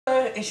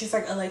And she's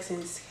like,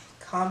 Alexis,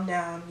 calm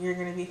down. You're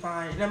going to be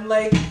fine. And I'm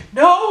like,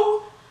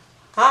 no,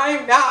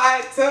 I'm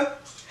not.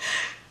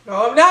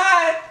 No, I'm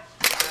not.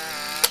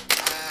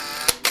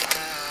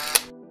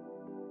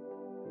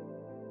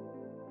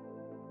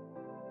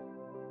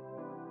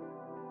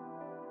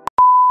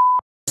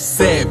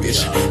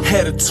 Savage,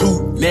 had a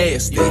too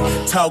nasty.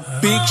 Talk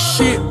big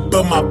shit,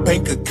 but my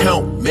bank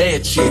account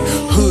match it.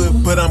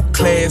 Hood, but I'm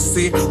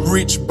classy.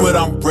 Rich, but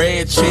I'm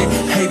ratchet.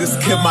 Haters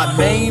kept my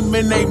name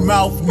in their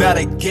mouth, not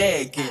a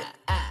gagging.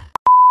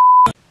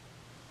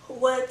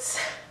 What's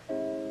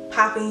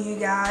popping, you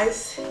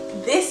guys?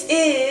 This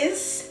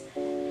is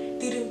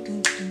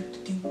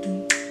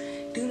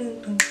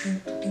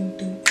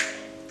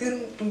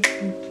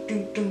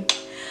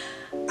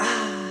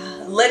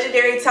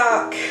Legendary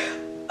Talk.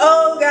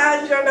 Oh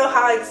God, you don't know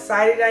how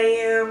excited I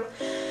am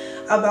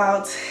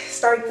about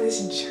starting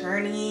this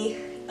journey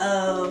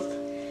of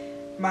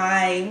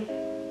my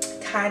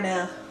kind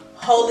of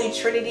holy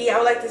trinity, I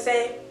would like to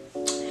say.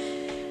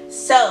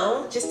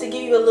 So, just to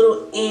give you a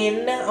little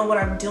in on what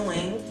I'm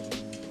doing,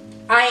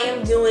 I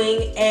am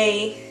doing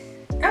I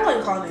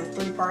wouldn't call it a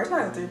 3-part, it's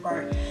not a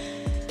 3-part,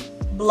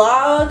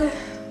 blog,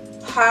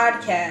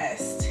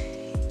 podcast,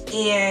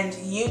 and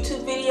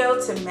YouTube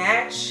video to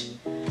match.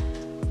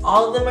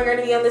 All of them are going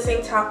to be on the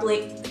same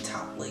topic.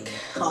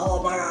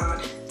 Oh my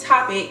God,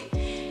 topic.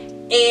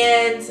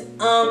 And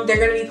they're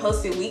going to be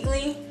posted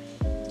weekly.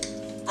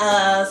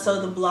 So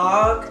the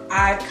blog,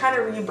 I've kind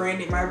of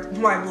rebranded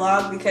my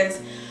blog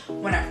because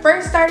when I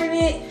first started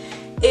it,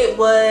 it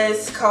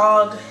was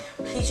called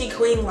Peachy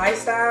Queen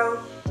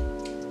Lifestyle.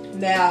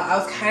 Now, I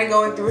was kind of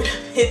going through an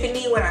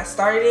epiphany when I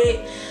started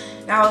it.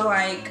 And I was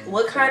like,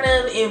 what kind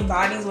of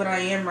embodies what I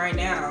am right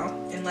now?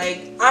 And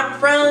like, I'm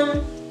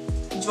from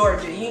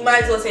Georgia. You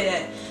might as well say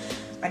that.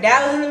 My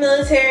dad was in the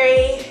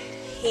military.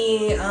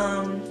 He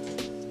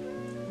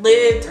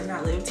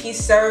he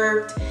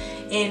served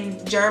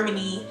in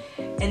Germany,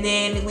 and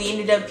then we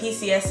ended up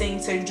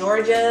PCSing to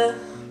Georgia,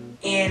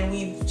 and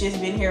we've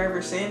just been here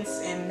ever since.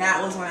 And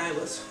that was when I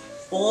was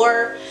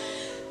 4.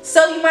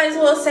 So you might as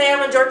well say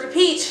I'm a Georgia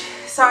peach.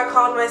 So I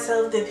called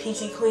myself the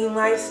Peachy Queen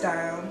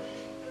Lifestyle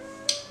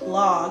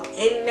blog,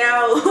 and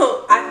now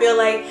I feel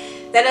like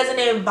that doesn't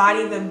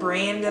embody the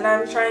brand that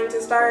I'm trying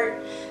to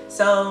start.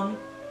 So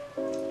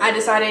I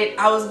decided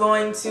I was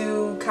going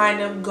to kind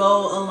of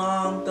go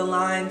along the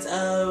lines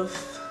of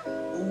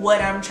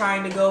what I'm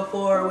trying to go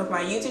for with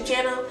my YouTube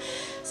channel.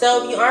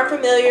 So if you aren't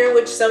familiar,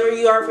 which some of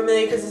you are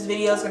familiar because this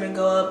video is going to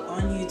go up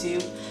on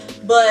YouTube,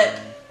 but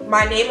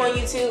my name on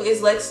YouTube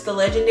is Lex the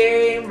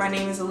Legendary. My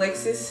name is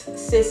Alexis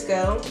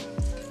Cisco.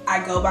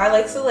 I go by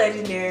Lex the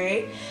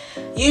Legendary.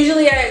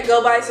 Usually I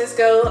go by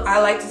Cisco. I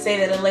like to say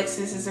that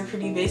Alexis is a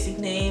pretty basic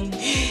name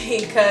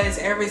because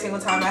every single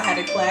time I had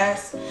a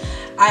class,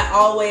 I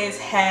always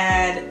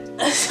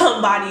had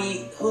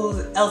somebody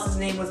else's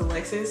name was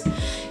Alexis.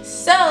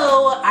 So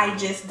I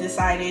just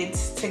decided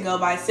to go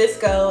by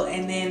Cisco,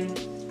 and then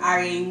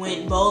I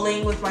went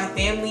bowling with my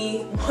family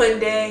one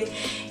day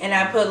and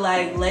I put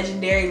like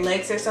Legendary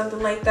Lex or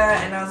something like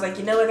that, and I was like,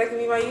 you know what, that could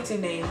be my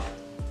YouTube name.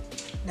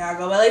 Now I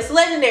go by Lex the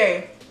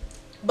Legendary.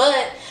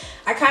 But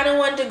I kind of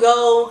wanted to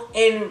go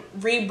and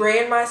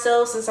rebrand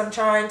myself since I'm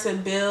trying to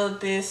build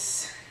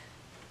this,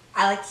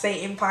 I like to say,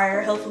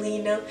 empire. Hopefully,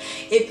 you know,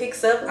 it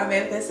picks up. I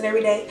manifest it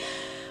every day.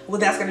 Well,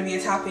 that's going to be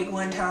a topic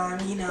one time.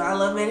 You know, I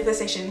love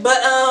manifestation.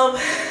 But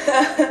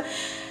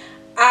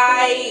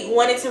I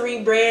wanted to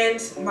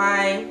rebrand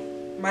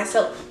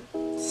myself.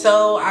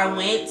 So I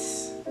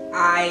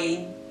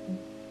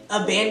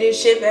abandoned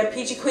ship at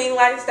Peachy Queen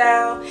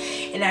Lifestyle,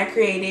 and I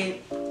created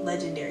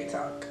Legendary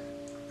Talk.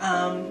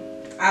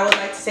 I would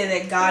like to say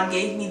that God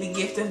gave me the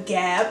gift of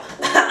gab.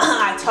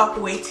 I talk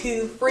way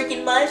too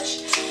freaking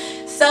much.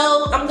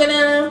 So I'm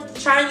gonna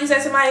try and use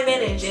that to my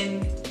advantage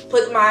and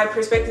put my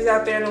perspectives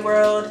out there in the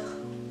world.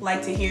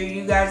 Like to hear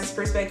you guys'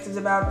 perspectives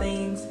about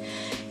things.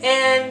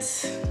 And,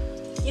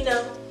 you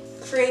know,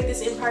 create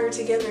this empire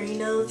together, you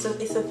know. It's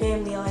a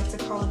family. I like to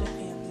call it a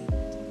family.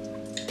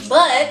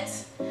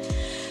 But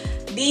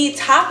the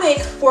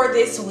topic for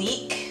this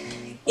week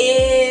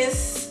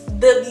is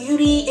the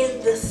beauty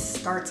in the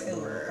start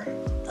over.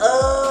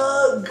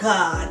 Oh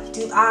God,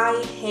 do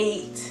I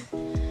hate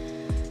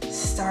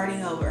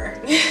starting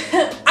over.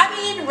 I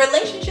mean,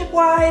 relationship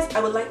wise, I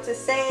would like to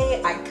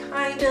say I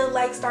kind of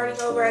like starting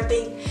over. I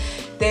think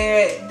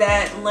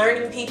that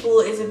learning people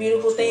is a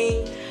beautiful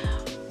thing,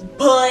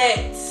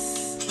 but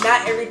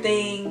not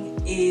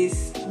everything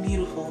is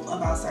beautiful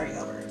about starting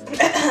over.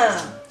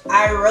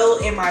 I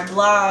wrote in my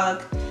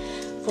blog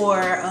for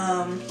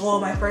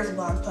my first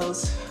blog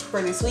post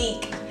for this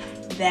week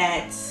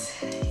that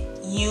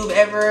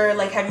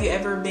have you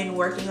ever been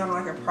working on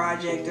like a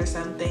project or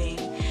something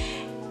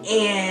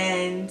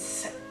and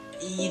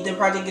the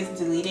project gets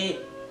deleted?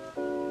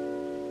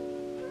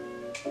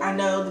 I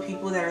know the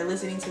people that are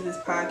listening to this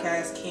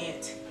podcast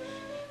can't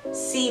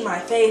see my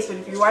face, but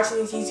if you're watching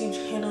this YouTube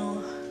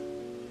channel,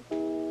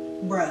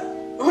 bruh,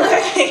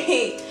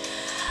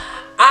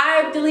 I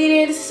I've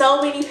deleted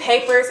so many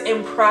papers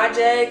and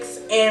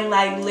projects and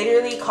like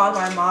literally called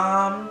my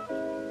mom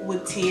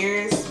with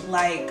tears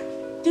like,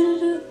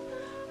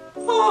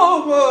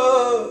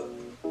 Mama,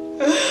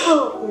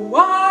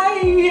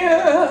 why?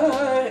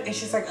 And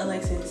she's like,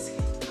 Alexis,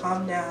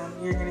 calm down,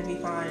 you're gonna be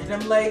fine. And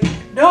I'm like,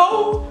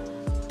 no,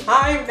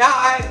 I'm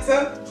not.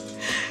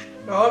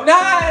 No, I'm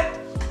not.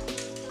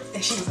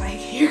 And she's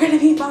like, you're gonna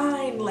be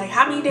fine. Like,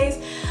 how many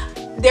days?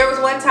 There was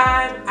one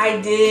time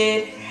I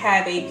did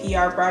have a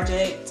PR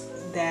project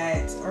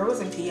that, or it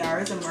wasn't PR,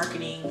 it was a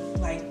marketing,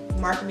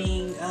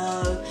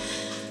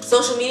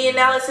 social media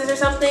analysis or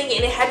something,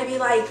 and it had to be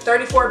like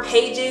 34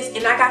 pages,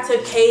 and I got to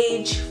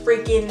page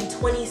freaking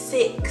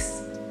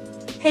 26.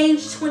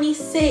 Page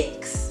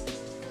 26.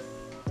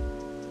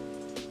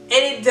 And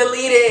it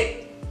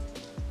deleted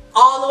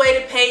all the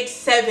way to page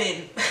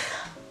 7.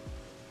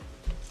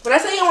 When I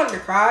say I wanted to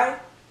cry,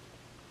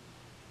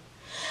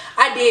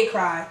 I did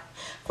cry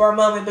for a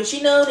moment, but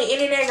you know, the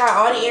internet got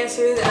all the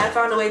answers and I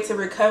found a way to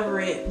recover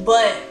it.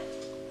 But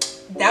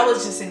that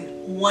was just in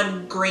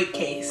one great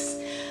case.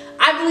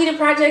 I deleted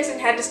projects and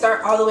had to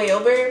start all the way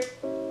over,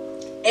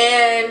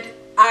 and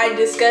I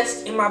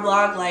discussed in my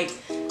blog like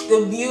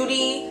the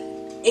beauty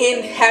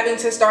in having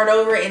to start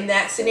over in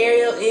that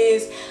scenario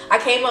is I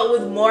came up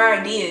with more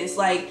ideas,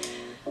 like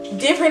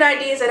different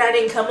ideas that I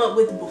didn't come up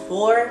with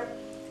before,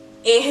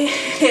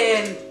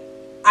 and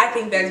I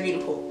think that's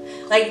beautiful.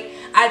 Like,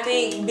 I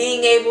think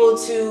being able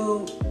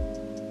to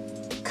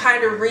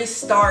kind of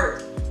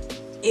restart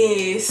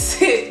is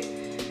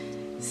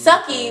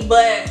sucky,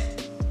 but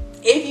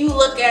if you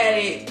look at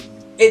it,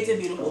 it's a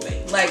beautiful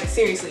thing. Like,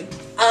 seriously.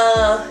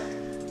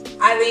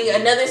 I think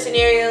another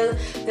scenario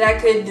that I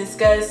could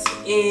discuss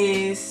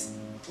is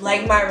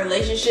like my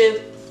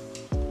relationship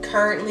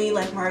currently,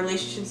 like my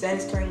relationship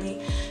status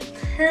currently.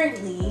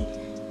 Currently,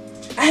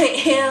 I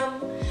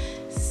am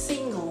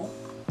single.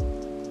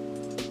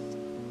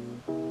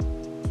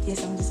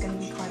 Yes, I'm just gonna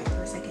be quiet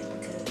for a second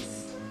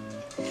because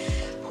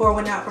pour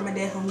one out for my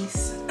dead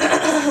homies.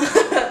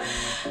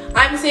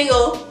 I'm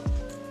single,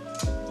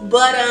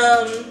 but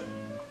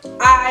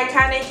I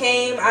kind of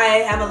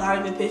I have a lot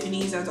of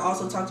epiphanies. I've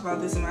also talked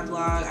about this in my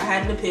blog. I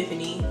had an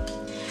epiphany,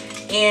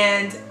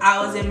 and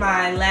I was in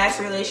my last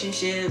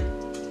relationship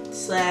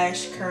 /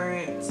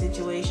 current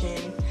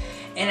situation,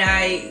 and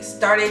I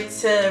started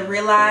to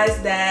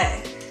realize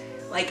that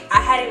like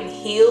I hadn't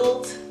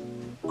healed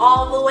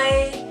all the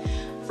way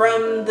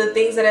from the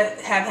things that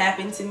have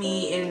happened to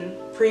me in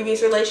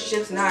previous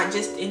relationships, not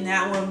just in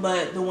that one,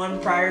 but the one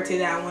prior to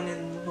that one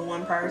and the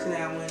one prior to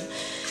that one.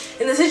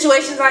 And the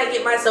situations I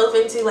get myself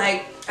into,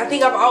 like, I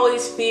think I've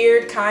always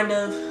feared kind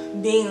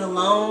of being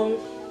alone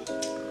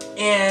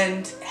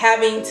and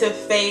having to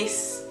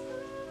face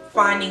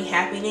finding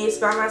happiness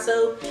by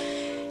myself.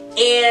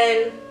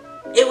 And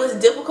it was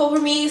difficult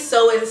for me,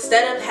 so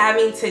instead of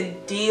having to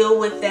deal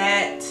with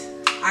that,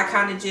 I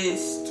kind of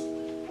just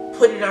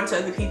put it onto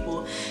other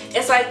people.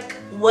 It's like,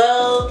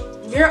 well,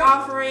 you're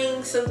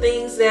offering some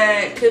things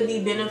that could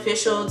be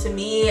beneficial to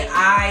me,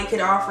 I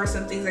could offer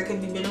some things that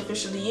could be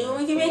beneficial to you, and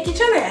we can make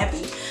each other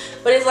happy.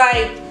 But it's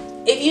like,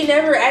 if you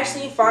never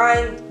actually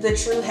find the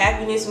true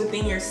happiness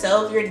within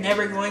yourself, you're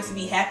never going to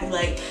be happy.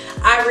 Like,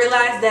 I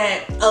realized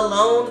that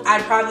alone,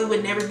 I probably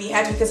would never be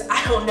happy because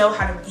I don't know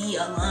how to be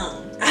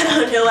alone. I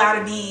don't know how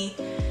to be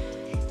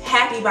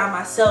happy by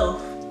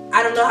myself.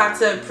 I don't know how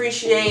to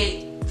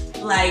appreciate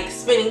like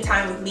spending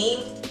time with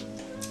me.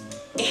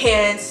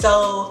 And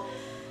so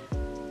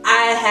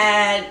I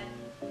had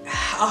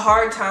a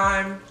hard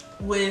time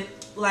with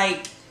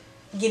like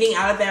getting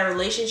out of that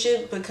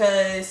relationship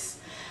because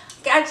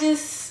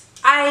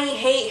I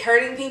hate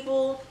hurting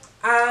people.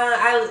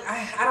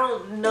 I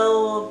don't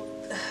know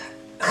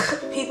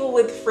people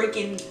with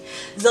freaking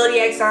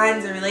zodiac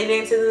signs and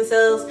relating to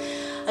themselves.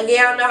 Again,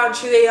 I don't know how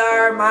true they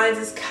are. Mine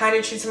is kind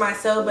of true to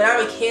myself, but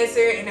I'm a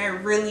Cancer and I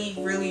really,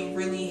 really,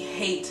 really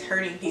hate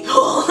hurting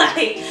people.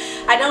 Like,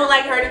 I don't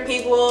like hurting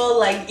people.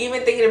 Like,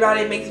 even thinking about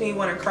it makes me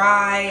want to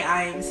cry.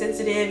 I am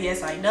sensitive.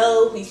 Yes, I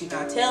know. Please do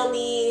not tell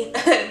me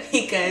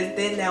because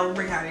then that will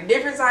bring out a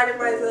different side of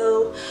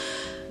myself.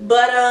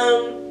 But,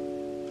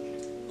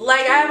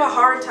 like, I have a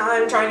hard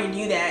time trying to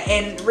do that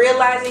and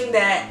realizing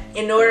that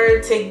in order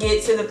to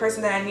get to the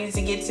person that I needed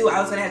to get to, I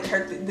was going to have to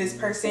hurt this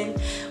person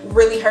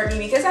really hurt me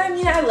because, I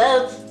mean, I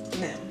love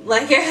them.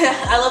 Like,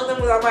 I love them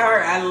with all my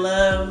heart. I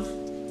love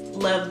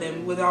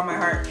them with all my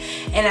heart.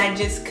 And I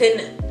just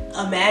couldn't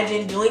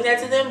imagine doing that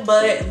to them.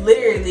 But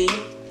literally,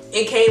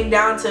 it came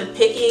down to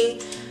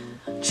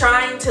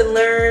trying to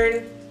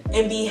learn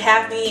and be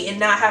happy and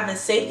not have a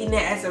safety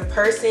net as a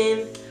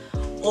person,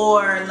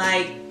 or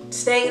like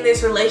staying in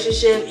this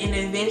relationship and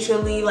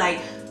eventually like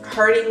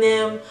hurting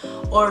them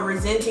or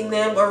resenting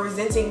them or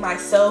resenting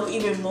myself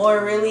even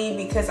more, really,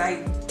 because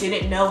I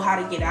didn't know how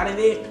to get out of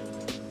it.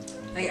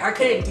 Like, I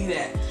couldn't do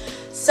that.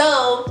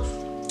 So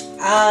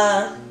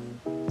I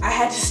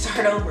had to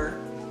start over,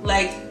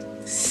 like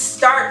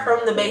start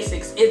from the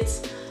basics.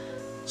 It's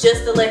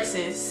just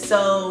Alexis,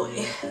 so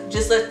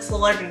just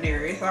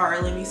Legendary.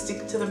 Alright, let me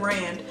stick to the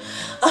brand.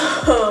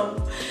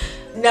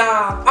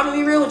 Nah, I'm gonna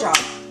be real with y'all.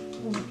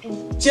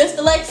 Just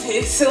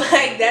Alexis,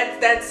 like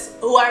that's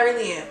who I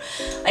really am.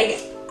 Like,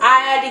 I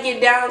had to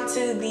get down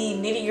to the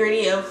nitty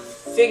gritty of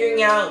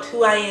figuring out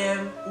who I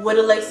am, what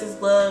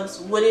Alexis loves,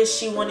 what does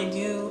she want to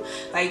do,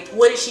 like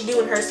what does she do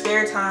in her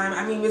spare time.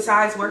 I mean,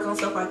 besides work on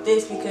stuff like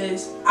this,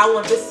 because I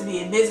want this to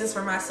be a business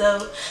for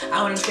myself.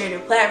 I want to create a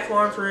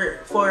platform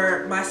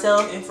for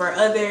myself and for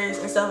others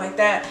and stuff like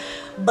that.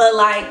 But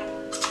like,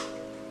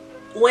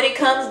 when it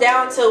comes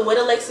down to what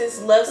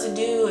Alexis loves to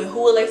do and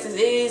who Alexis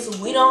is,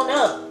 we don't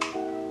know,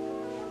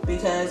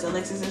 because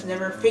Alexis has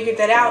never figured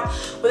that out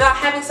without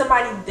having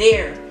somebody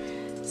there.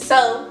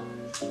 So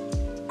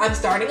I'm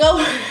starting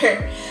over,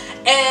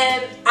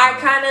 and I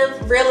kind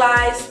of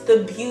realized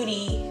the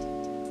beauty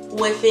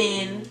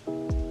within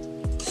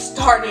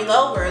starting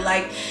over.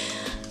 Like,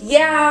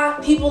 yeah,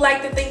 people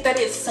like to think that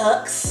it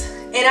sucks,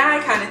 and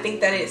I kind of think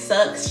that it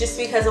sucks just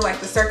because of like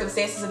the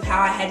circumstances of how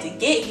I had to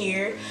get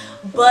here.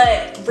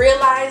 But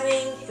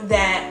realizing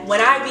that when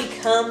I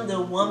become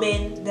the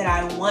woman that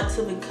I want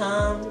to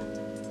become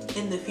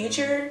in the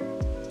future,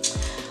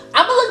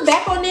 I'm gonna look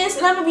back on this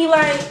and I'm gonna be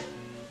like,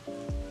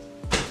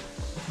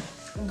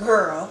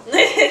 girl.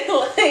 Like,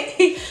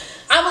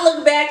 I'm gonna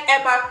look back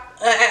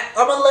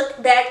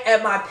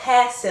at my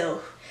past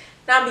self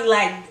and I'll be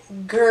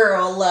like,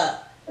 girl,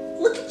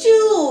 look at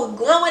you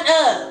growing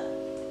up.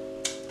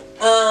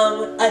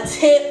 A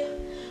tip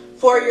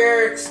for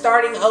your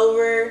starting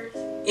over,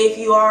 if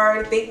you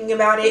are thinking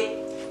about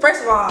it.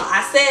 First of all,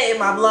 I said in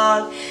my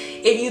blog,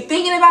 if you're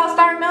thinking about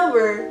starting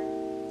over,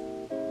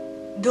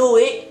 do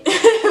it.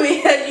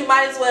 Because you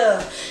might as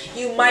well.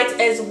 You might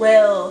as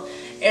well.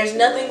 There's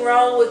nothing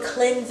wrong with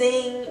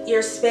cleansing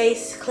your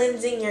space,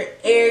 cleansing your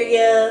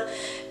area,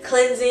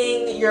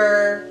 cleansing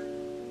your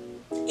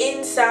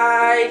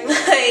inside.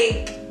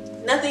 Like,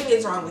 nothing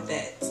is wrong with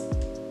that.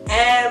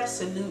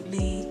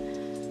 Absolutely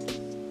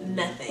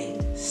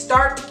nothing.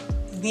 Start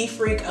the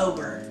freak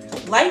over.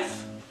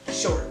 Life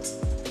short.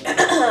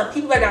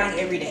 People are dying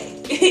every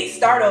day.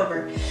 Start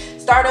over.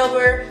 Start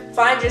over.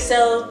 Find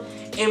yourself.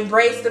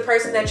 Embrace the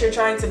person that you're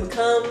trying to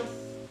become.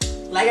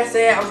 Like I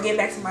said, I was getting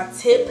back to my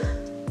tip.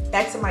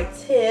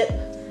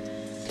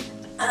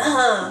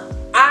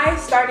 I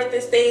started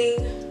this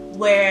thing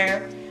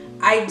where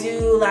I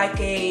do like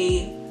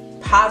a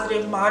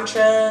positive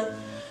mantra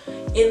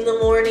in the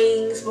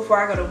mornings before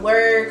I go to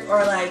work,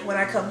 or like when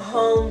I come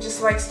home,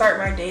 just like start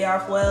my day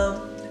off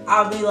well.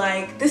 I'll be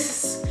like,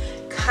 this is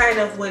kind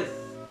of what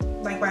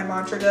like my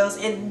mantra goes,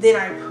 and then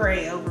I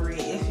pray over it.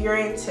 If you're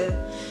into,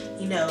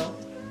 you know,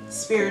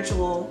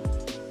 spiritual,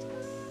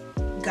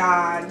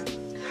 God,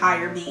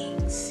 higher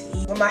beings.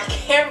 When my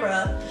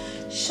camera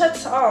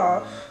shuts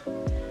off,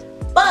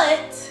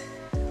 but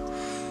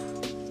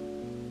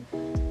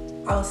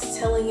I was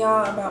telling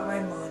y'all about my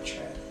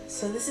mantra.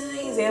 So this is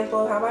an example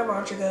of how my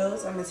mantra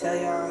goes. I'm gonna tell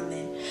y'all, and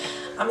then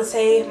I'm gonna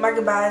say my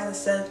goodbyes and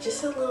stuff.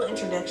 Just a little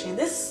introduction.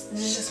 This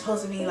is just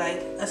supposed to be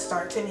like a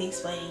start to me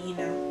explaining, you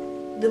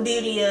know, the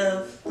beauty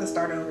of the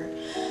start over.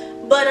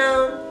 But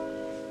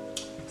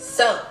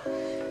so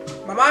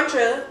my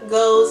mantra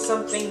goes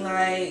something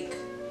like,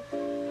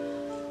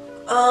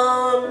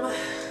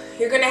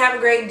 you're gonna have a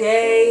great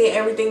day.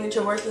 Everything that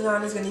you're working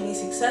on is gonna be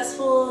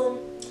successful.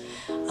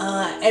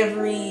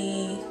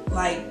 Every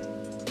like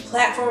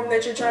platform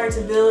that you're trying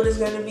to build is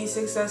gonna be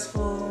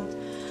successful.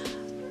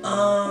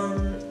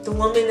 The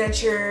woman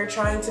that you're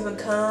trying to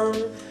become,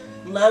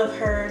 love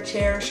her,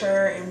 cherish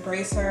her,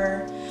 embrace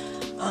her,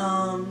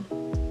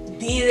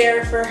 be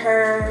there for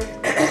her,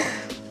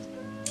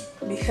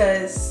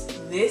 because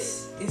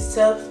this is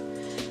tough.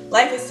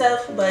 Life is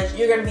tough, but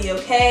you're gonna be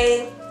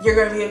okay. You're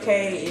gonna be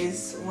okay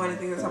is one of the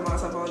things I tell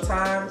myself all the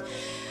time.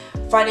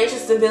 Financial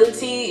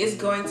stability is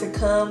going to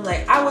come.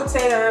 Like, I would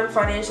say that I'm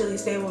financially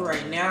stable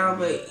right now,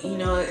 but you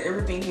know,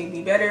 everything can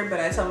be better.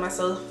 But I tell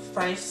myself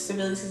financial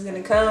stability is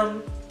gonna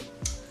come.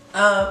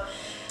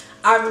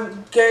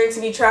 I'm going to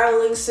be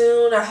traveling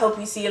soon. I hope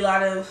you see a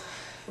lot of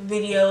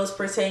videos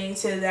pertaining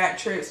to that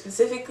trip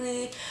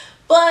specifically.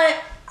 But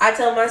I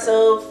tell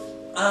myself,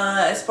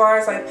 as far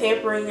as like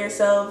pampering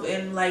yourself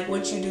and like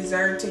what you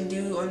deserve to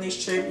do on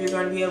this trip, you're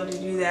going to be able to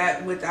do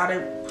that without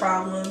a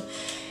problem,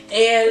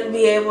 and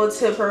be able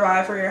to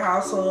provide for your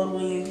household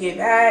when you get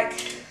back.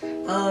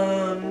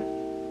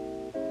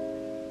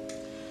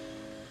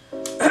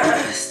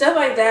 Stuff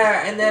like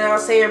that. And then I'll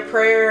say a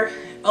prayer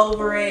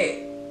over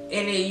it,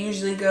 and it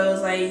usually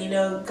goes like, you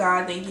know,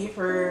 God, thank you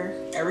for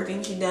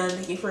everything you've done.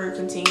 Thank you for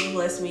continuing to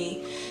bless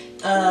me.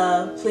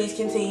 Please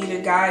continue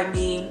to guide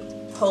me.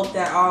 Hope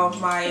that all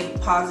of my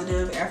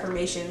positive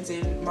affirmations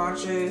and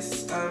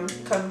mantras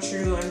come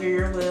true under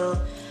your will.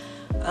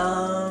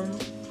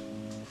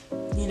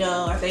 You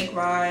know, I thank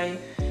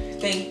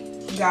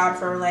God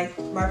for like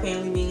my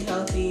family being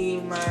healthy,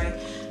 my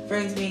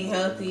friends being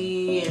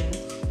healthy, and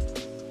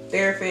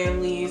their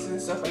families and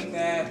stuff like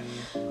that.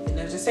 And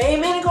I just say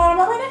amen and go on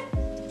about my day.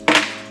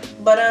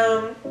 But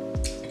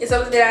it's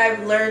something that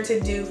I've learned to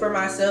do for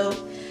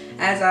myself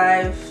as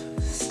I've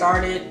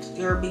started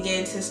or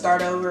began to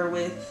start over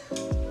with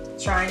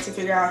trying to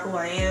figure out who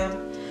I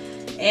am.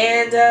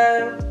 And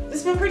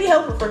it's been pretty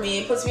helpful for me.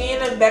 It puts me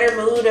in a better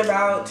mood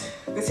about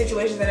the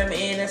situation that I'm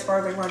in as far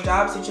as like my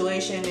job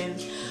situation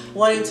and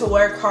wanting to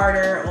work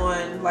harder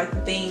on like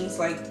things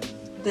like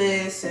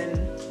this and,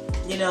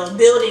 you know,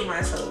 building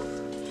myself.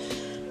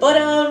 But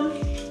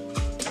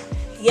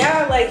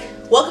yeah, like,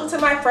 welcome to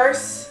my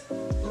first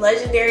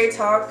Legendary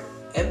Talk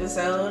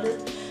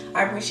episode.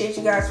 I appreciate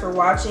you guys for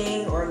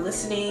watching or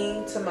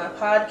listening to my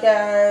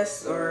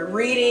podcast or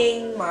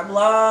reading my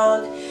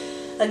blog.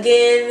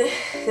 Again,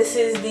 this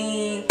is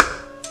the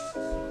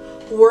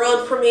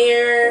world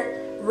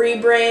premiere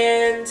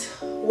rebrand.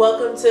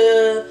 Welcome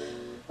to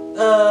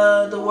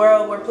the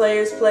world where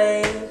players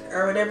play,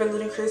 or whatever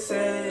Ludacris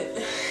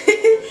said.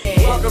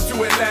 Welcome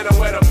to Atlanta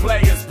where the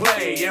players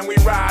play, and we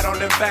ride on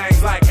them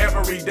things like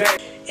every day.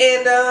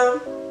 And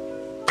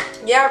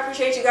yeah, I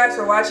appreciate you guys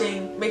for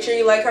watching. Make sure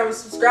you like, comment,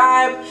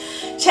 subscribe.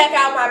 Check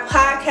out my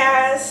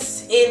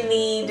podcast in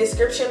the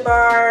description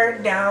bar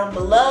down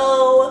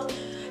below,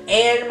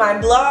 and my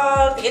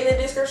blog in the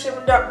description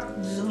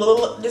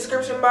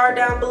bar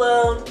down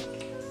below.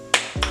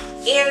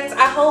 And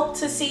I hope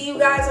to see you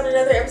guys on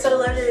another episode of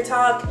Legendary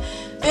Talk.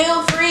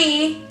 Feel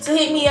free to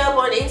hit me up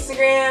on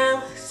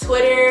Instagram,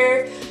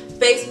 Twitter,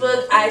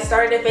 Facebook. I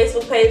started a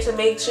Facebook page, so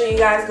make sure you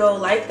guys go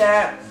like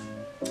that.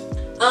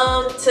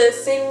 To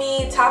send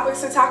me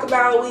topics to talk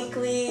about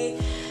weekly,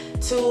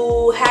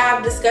 to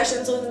have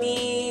discussions with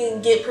me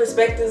and get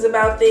perspectives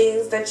about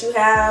things that you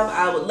have.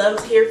 I would love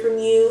to hear from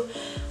you.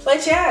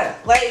 But yeah,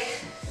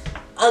 like,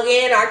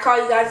 again, I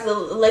call you guys the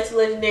Alexa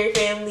Legendary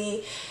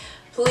family.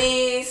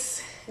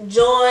 Please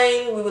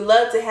join. We would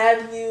love to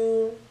have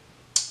you.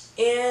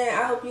 And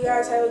I hope you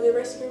guys have a good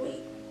rest of your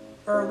week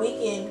or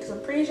weekend, because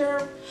I'm pretty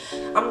sure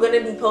I'm going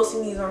to be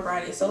posting these on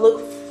Fridays. So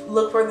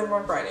look for them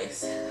on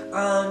Fridays.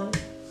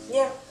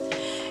 Yeah.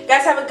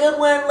 Guys, have a good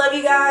one. Love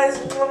you guys.